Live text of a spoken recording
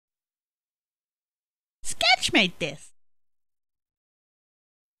Sketch made this.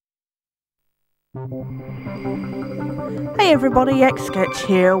 Hey everybody, X-Sketch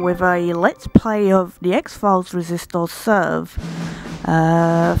here with a Let's Play of the X-Files Resist or Serve.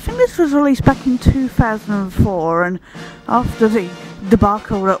 I think this was released back in 2004, and after the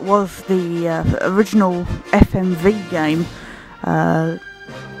debacle that was the original FMV game,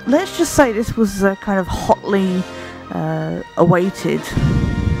 let's just say this was kind of hotly awaited.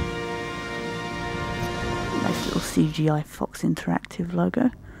 Nice little CGI Fox Interactive logo.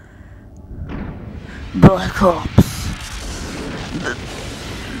 Black Ops.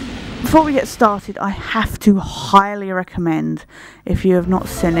 Before we get started, I have to highly recommend, if you have not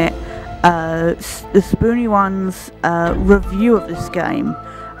seen it, the Spoony One's review of this game.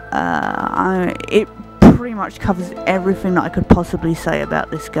 It pretty much covers everything that I could possibly say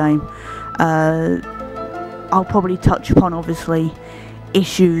about this game. I'll probably touch upon, obviously,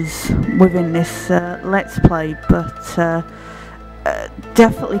 issues within this Let's Play, but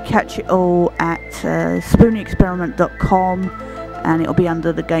definitely catch it all at spoonyexperiment.com, and it'll be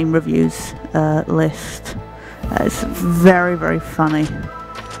under the game reviews list. It's very, very funny.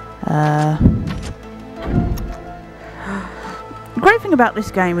 The great thing about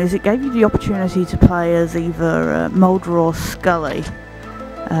this game is it gave you the opportunity to play as either Mulder or Scully,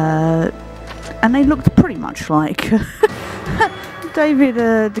 and they looked pretty much like David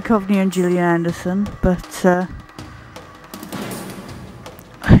Duchovny and Gillian Anderson, but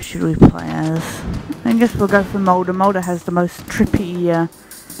who should we play as? I guess we'll go for Mulder. Mulder has the most trippy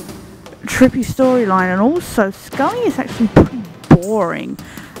storyline, and also Scully is actually pretty boring.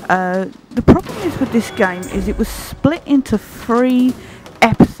 The problem is with this game is it was split into 3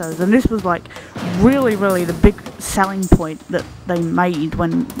 episodes, and this was like really the big selling point that they made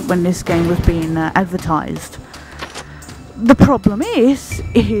when this game was being advertised. The problem is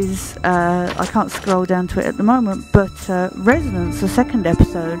I can't scroll down to it at the moment, but Resonance, the second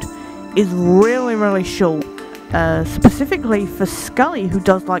episode, is really short, specifically for Scully, who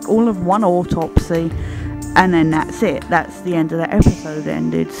does like all of one autopsy, and then that's it. That's the end of that episode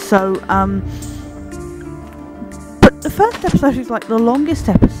ended. So, but the first episode is like the longest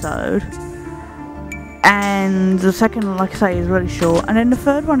episode, and the second, like I say, is really short, and then the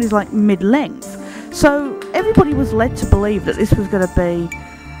third one is like mid-length. So everybody was led to believe that this was going to be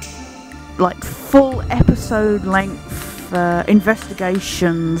like full episode length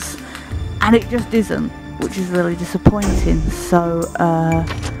investigations, and it just isn't, which is really disappointing. So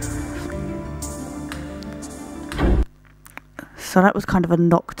so that was kind of a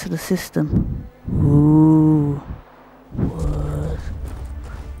knock to the system. Ooh. What?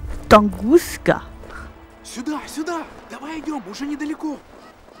 Tunguska. Сюда, сюда! Давай идем, уже недалеко.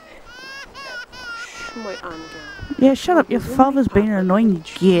 Yeah, shut up, your father's been an annoying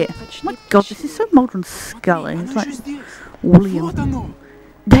git. Oh my god, this is so Mulder and Scully. It's like William.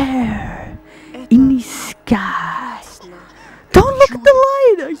 There! In the sky! Don't look at the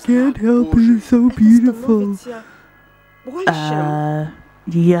light! I can't help it, it's so beautiful.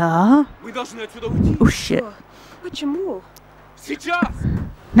 Yeah? Oh shit.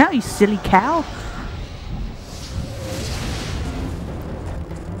 Now, you silly cow.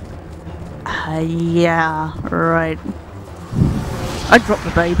 Yeah, right. I dropped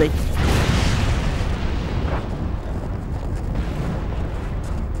the baby.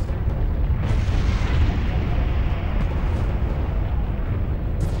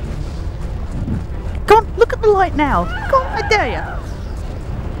 Go on, look at the light now. Go on, I dare ya.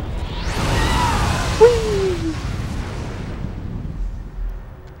 Whee!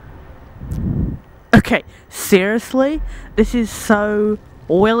 Okay, seriously? This is so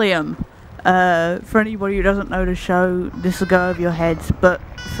William. For anybody who doesn't know the show, this will go over your heads, but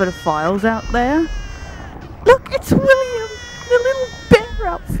for the files out there, look, it's William, the little bear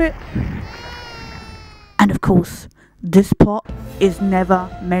outfit. And of course, this plot is never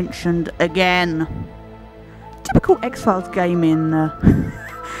mentioned again. Typical X-Files gaming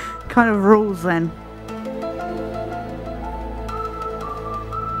kind of rules then.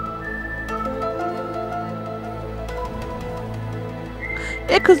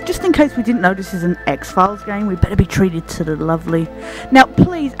 Yeah, because just in case we didn't know this is an X-Files game, we better be treated to the lovely. Now,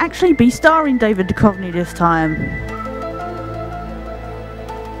 please, actually be starring David Duchovny this time.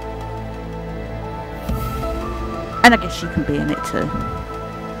 And I guess she can be in it too.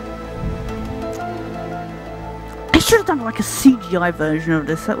 I should have done like a CGI version of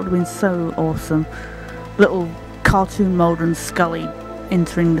this. That would have been so awesome. Little cartoon Mulder and Scully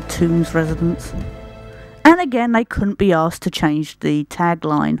entering the Tombs residence. And again, they couldn't be asked to change the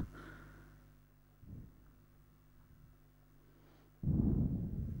tagline.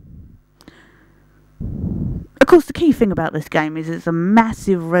 course, the key thing about this game is it's a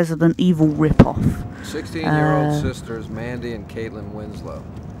massive Resident Evil rip-off. 16-year-old sisters Mandy and Caitlin Winslow.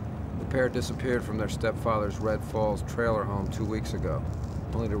 The pair disappeared from their stepfather's Red Falls trailer home 2 weeks ago,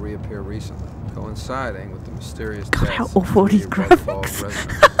 only to reappear recently, coinciding with the mysterious God, deaths how of awful are these 3 Red Falls graphics.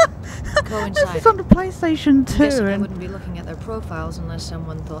 residents. This is on the PlayStation 2. I'm guessing I and wouldn't be looking at their profiles unless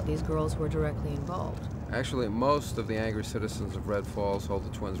someone thought these girls were directly involved. Actually, most of the angry citizens of Red Falls hold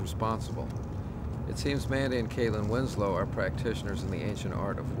the twins responsible. It seems Mandy and Caitlin Winslow are practitioners in the ancient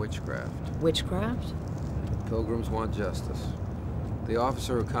art of witchcraft. Witchcraft? Pilgrims want justice. The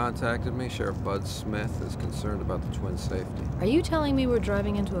officer who contacted me, Sheriff Bud Smith, is concerned about the twins' safety. Are you telling me we're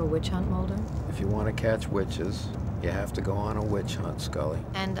driving into a witch hunt, Mulder? If you want to catch witches, you have to go on a witch hunt, Scully.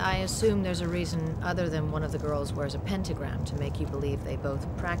 And I assume there's a reason other than one of the girls wears a pentagram to make you believe they both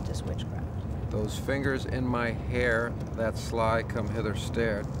practice witchcraft. Those fingers in my hair, that sly come hither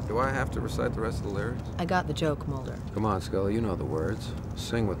stare. Do I have to recite the rest of the lyrics? I got the joke, Mulder. Come on, Scully, you know the words.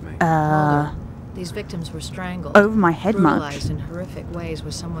 Sing with me. Mulder, these victims were strangled. over my head much. Brutalized in horrific ways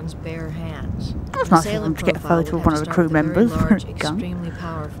with someone's bare hands. That's An nice of them assailant to get a profile photo would of one have of the to crew start with a very members for large, a gun. extremely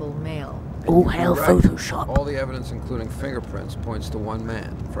powerful male. All hail Right. Photoshop. All the evidence, including fingerprints, points to one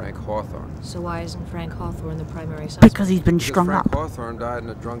man, Frank Hawthorne. So why isn't Frank Hawthorne the primary suspect? Because he's been Because strung Frank up. Hawthorne died in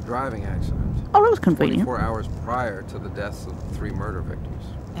a drunk driving accident. Oh, that was convenient. 24 hours prior to the deaths of the 3 murder victims.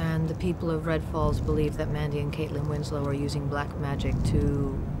 And the people of Red Falls believe that Mandy and Caitlin Winslow are using black magic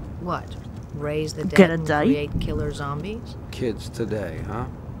to, what? Raise the dead Get a and date? create killer zombies? Kids today, huh?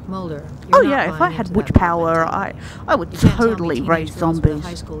 Mulder, Oh you're not yeah, if I buying had into witch that power, movement. I would You can't tell me totally teenage raise girls with a zombies.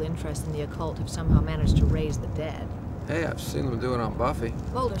 high school interest in the occult have somehow managed to raise the dead. Hey, I've seen them do it on Buffy.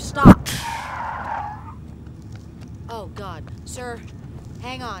 Mulder, stop! Oh, God. Sir,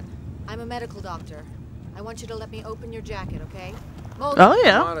 hang on. I'm a medical doctor. I want you to let me open your jacket, okay? Mulder! Oh Come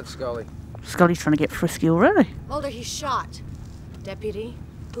yeah. on it, Scully. Scully's trying to get frisky already. Mulder, he's shot. Deputy,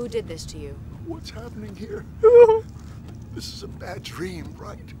 who did this to you? What's happening here? This is a bad dream,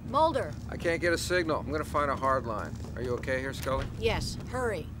 right? Mulder! I can't get a signal. I'm gonna find a hard line. Are you okay here, Scully? Yes,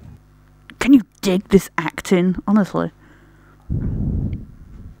 hurry. Can you dig this acting? Honestly.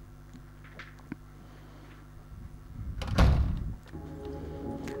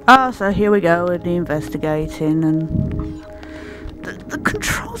 Ah, so here we go with the investigating, and the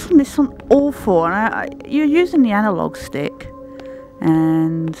controls on this are awful. And you're using the analog stick,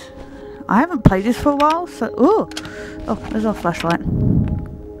 and I haven't played this for a while. So, oh, there's our flashlight.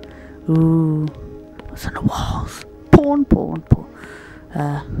 Ooh, what's on the walls? Porn.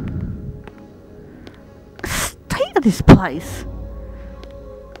 State of this place.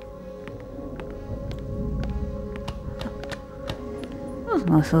 That was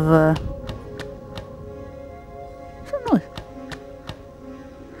nice of what's that noise?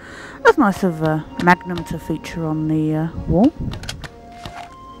 That's nice of Magnum to feature on the wall.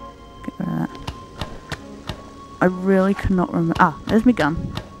 Get rid of that. I really cannot remember. Ah, there's my gun.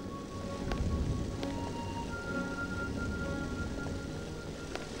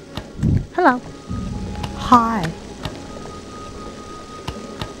 Hello. Hi.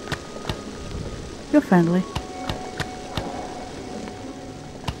 You're friendly.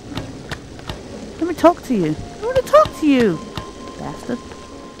 Let me talk to you. I want to talk to you, bastard.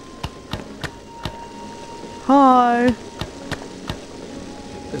 Hi.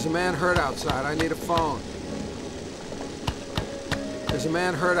 There's a man hurt outside. I need a phone. There's a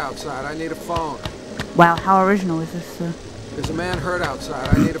man hurt outside. I need a phone. Wow, how original is this? There's a man hurt outside.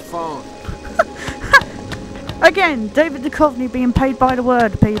 I need a phone. Again, David Duchovny being paid by the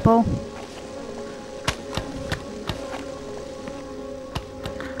word, people.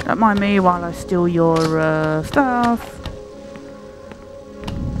 Don't mind me while I steal your stuff.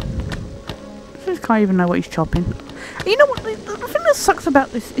 This can't even know what he's chopping. You know what? The thing that sucks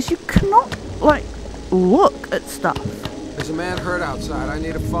about this is you cannot, like, look at stuff. There's a man hurt outside. I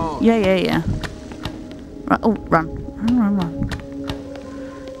need a phone. Yeah. Right, oh, run.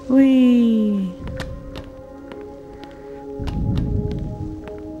 Whee.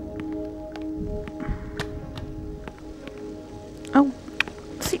 Oh,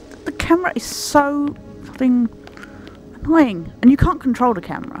 see, the camera is so fucking annoying, and you can't control the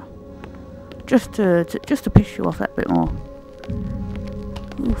camera. Just to piss you off that bit more.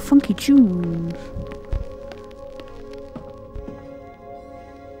 Ooh, funky tunes.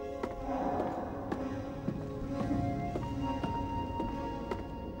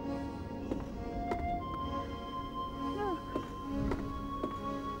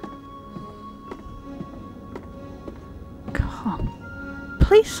 God,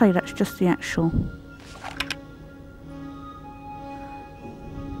 please say that's just the actual.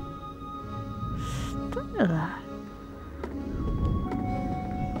 Yeah.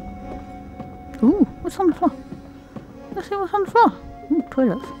 Ooh, what's on the floor? Let's see what's on the floor. Ooh,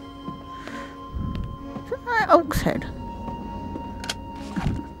 toilets. Is that Oak's head?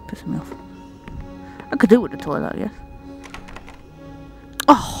 Pissing me off. I could do with the toilet, I guess.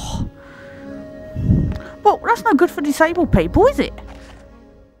 Oh! Well, that's no good for disabled people, is it?